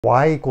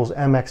y equals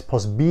mx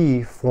plus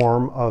b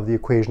form of the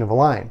equation of a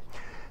line.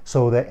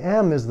 So the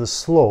m is the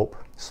slope.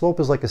 Slope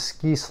is like a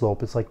ski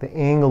slope. It's like the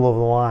angle of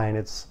the line.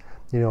 It's,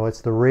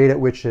 it's the rate at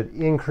which it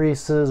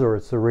increases, or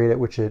it's the rate at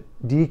which it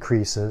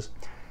decreases.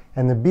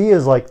 And the b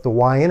is like the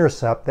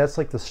y-intercept. That's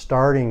like the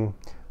starting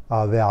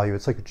value.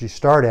 It's like what you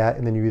start at,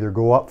 and then you either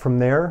go up from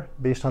there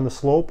based on the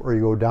slope, or you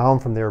go down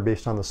from there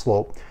based on the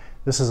slope.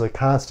 This is a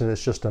constant.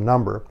 It's just a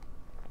number.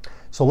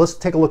 So let's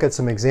take a look at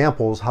some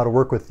examples how to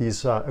work with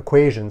these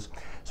equations.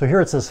 So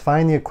here it says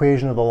find the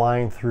equation of the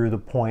line through the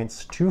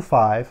points 2,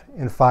 5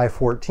 and 5,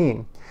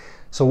 14.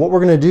 So what we're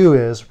going to do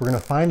is we're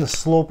going to find the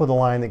slope of the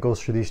line that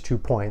goes through these 2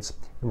 points.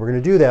 And we're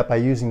going to do that by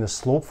using the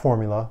slope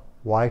formula,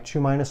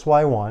 y2 minus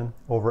y1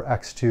 over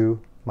x2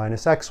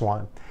 minus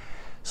x1.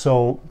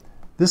 So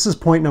this is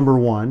point number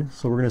 1,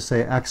 so we're going to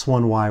say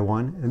x1,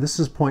 y1. And this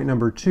is point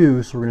number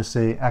 2, so we're going to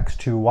say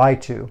x2,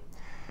 y2.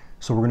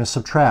 So we're going to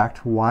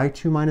subtract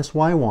y2 minus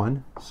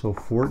y1, so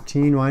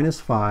 14 minus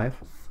 5,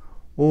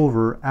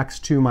 over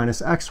x2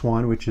 minus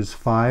x1, which is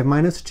 5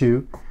 minus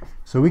 2.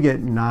 So we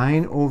get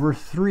 9 over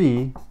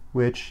 3,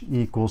 which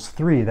equals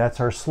 3. That's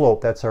our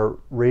slope. That's our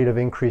rate of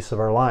increase of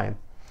our line.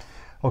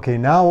 Okay,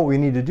 now what we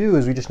need to do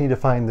is we just need to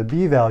find the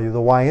b value, the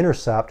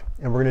y-intercept,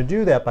 and we're going to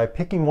do that by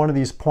picking one of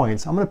these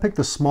points. I'm going to pick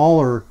the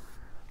smaller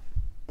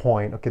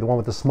point, okay, the one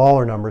with the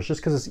smaller numbers,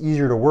 just because it's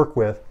easier to work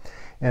with.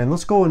 And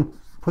let's go and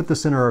put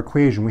this in our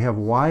equation. We have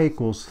y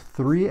equals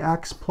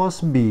 3x plus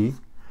b.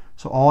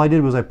 So all I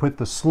did was I put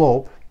the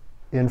slope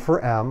in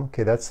for m.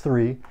 Okay, that's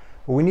 3.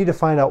 But we need to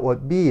find out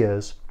what b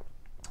is.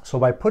 So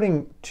by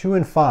putting 2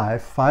 and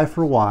 5, 5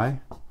 for y,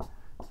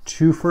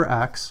 2 for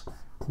x,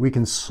 we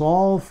can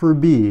solve for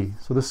b.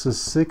 So this is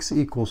 6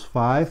 equals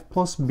 5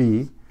 plus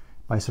b.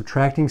 By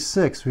subtracting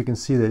 6, we can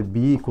see that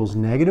b equals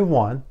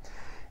 -1.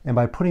 And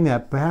by putting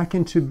that back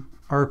into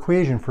our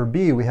equation for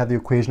b, we have the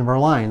equation of our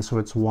line. So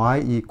it's y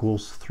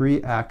equals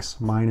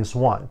 3x minus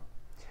 1.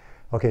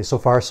 Okay, so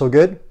far so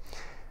good?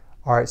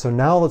 All right, so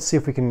now let's see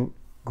if we can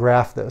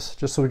graph this,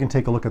 just so we can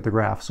take a look at the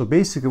graph. So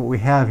basically what we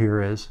have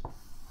here is,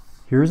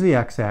 here's the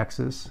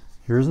x-axis,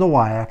 here's the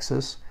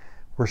y-axis.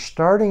 We're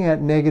starting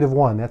at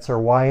 -1. That's our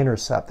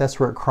y-intercept. That's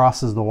where it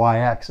crosses the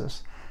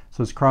y-axis.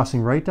 So it's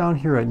crossing right down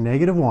here at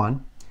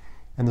 -1.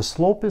 And the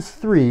slope is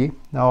 3.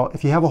 Now,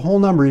 if you have a whole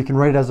number, you can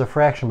write it as a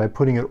fraction by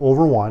putting it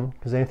over 1,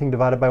 because anything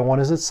divided by 1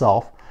 is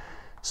itself.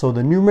 So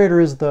the numerator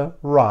is the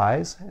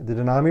rise, the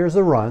denominator is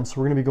the run, so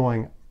we're going to be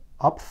going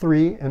up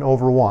 3 and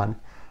over 1.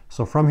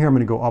 So from here, I'm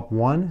going to go up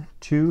 1,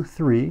 2,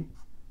 3,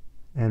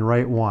 and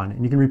right 1.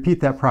 And you can repeat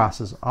that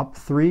process, up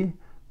 3,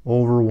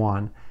 over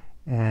 1.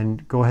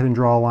 And go ahead and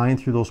draw a line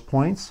through those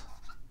points.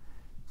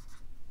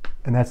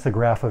 And that's the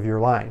graph of your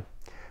line.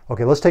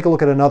 Okay, let's take a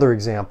look at another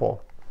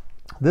example.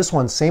 This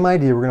one, same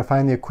idea. We're going to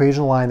find the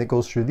equation line that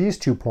goes through these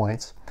 2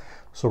 points.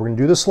 So we're going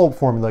to do the slope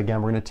formula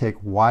again. We're going to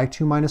take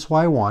y2 minus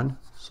y1,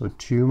 so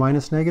 2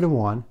 minus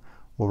 -1,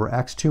 over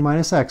x2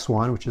 minus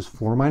x1, which is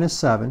 4 minus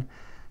 7.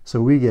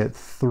 So we get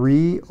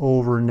 3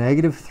 over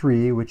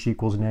 -3, which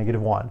equals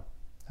 -1.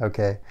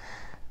 Okay.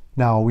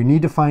 Now we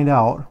need to find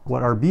out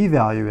what our b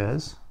value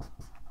is.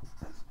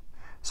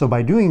 So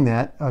by doing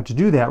that, to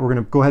do that, we're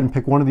going to go ahead and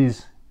pick one of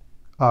these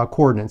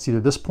coordinates, either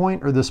this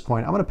point or this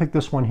point. I'm going to pick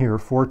this one here,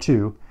 4,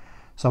 2.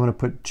 So I'm going to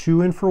put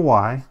 2 in for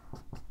y,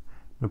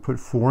 I'm going to put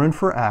 4 in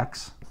for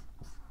x,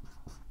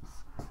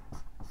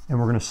 and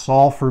we're going to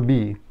solve for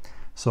b.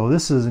 So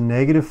this is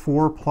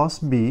 -4 plus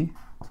b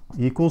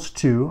equals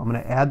 2. I'm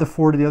going to add the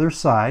 4 to the other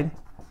side.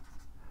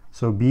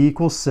 So b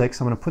equals 6.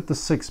 I'm going to put the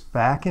 6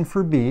 back in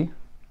for b.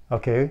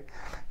 Okay,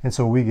 and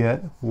so we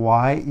get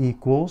y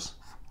equals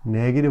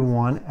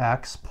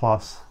 -1x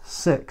plus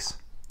 6.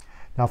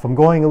 Now if I'm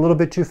going a little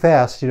bit too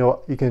fast, you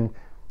can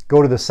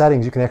go to the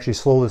settings, you can actually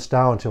slow this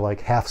down to like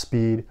half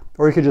speed,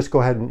 or you could just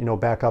go ahead and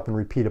back up and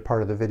repeat a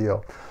part of the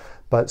video.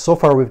 But so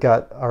far we've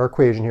got our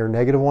equation here,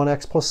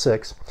 -1x plus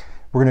 6.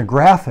 We're going to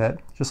graph it,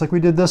 just like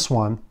we did this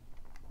one.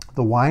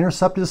 The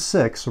y-intercept is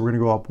 6, so we're going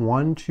to go up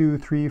 1, 2,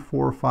 3,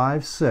 4,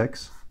 5,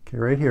 6, okay,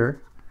 right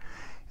here.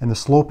 And the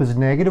slope is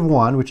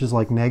 -1, which is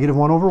like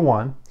 -1 over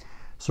 1.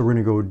 So we're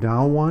going to go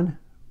down 1,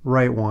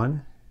 right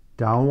 1,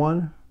 down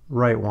 1,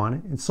 right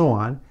 1, and so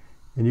on.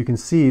 And you can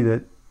see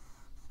that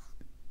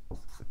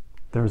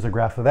there's the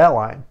graph of that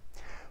line.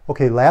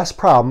 Okay, last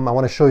problem. I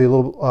want to show you a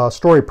little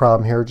story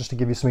problem here just to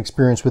give you some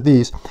experience with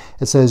these.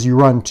 It says you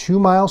run 2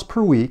 miles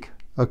per week,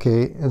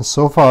 okay, and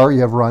so far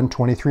you have run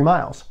 23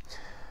 miles.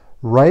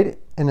 Write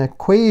an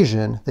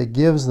equation that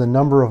gives the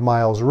number of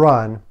miles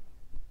run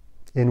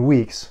in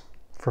weeks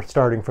for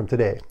starting from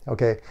today,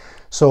 okay?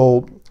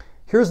 So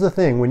here's the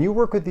thing. When you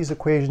work with these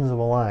equations of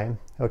a line,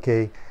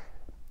 okay,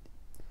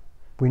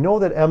 we know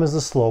that m is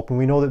the slope and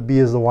we know that b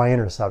is the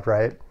y-intercept,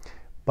 right?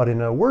 But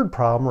in a word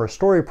problem or a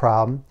story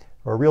problem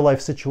or a real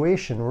life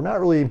situation, we're not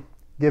really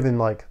given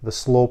like the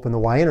slope and the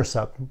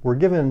y-intercept. We're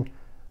given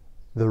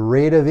the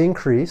rate of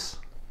increase,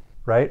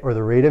 right? Or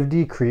the rate of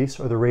decrease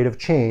or the rate of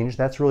change.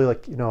 That's really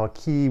like, a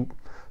key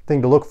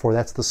thing to look for.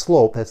 That's the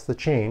slope, that's the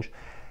change.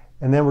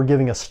 and then we're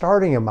giving a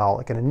starting amount,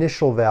 like an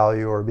initial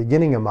value or a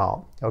beginning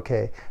amount.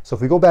 Okay, so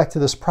if we go back to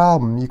this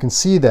problem, you can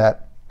see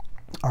that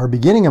our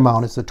beginning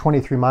amount is the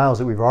 23 miles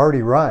that we've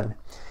already run,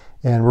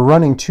 and we're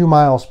running 2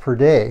 miles per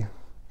day,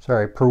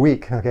 sorry, per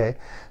week. Okay,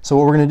 so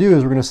what we're going to do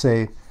is we're going to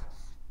say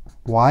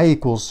y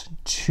equals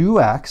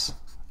 2x.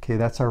 Okay,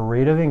 that's our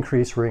rate of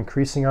increase. We're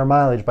increasing our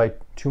mileage by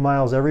 2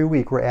 miles every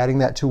week. We're adding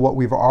that to what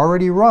we've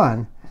already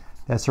run.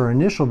 That's our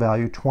initial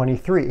value,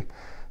 23.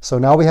 So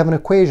now we have an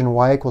equation,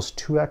 y equals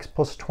 2x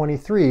plus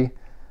 23.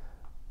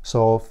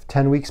 So if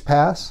 10 weeks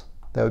pass,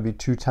 that would be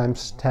 2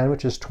 times 10,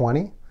 which is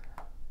 20.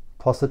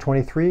 Plus the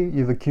 23,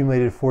 you've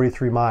accumulated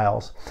 43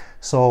 miles.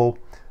 So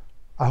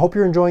I hope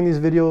you're enjoying these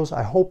videos.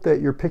 I hope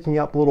that you're picking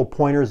up little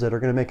pointers that are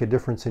going to make a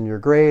difference in your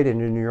grade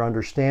and in your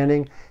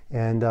understanding.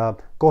 And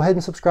go ahead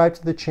and subscribe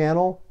to the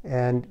channel,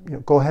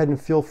 and go ahead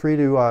and feel free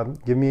to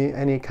give me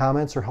any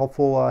comments or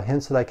helpful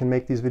hints that I can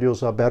make these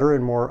videos better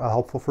and more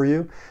helpful for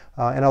you.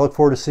 And I look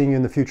forward to seeing you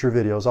in the future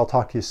videos. I'll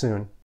talk to you soon.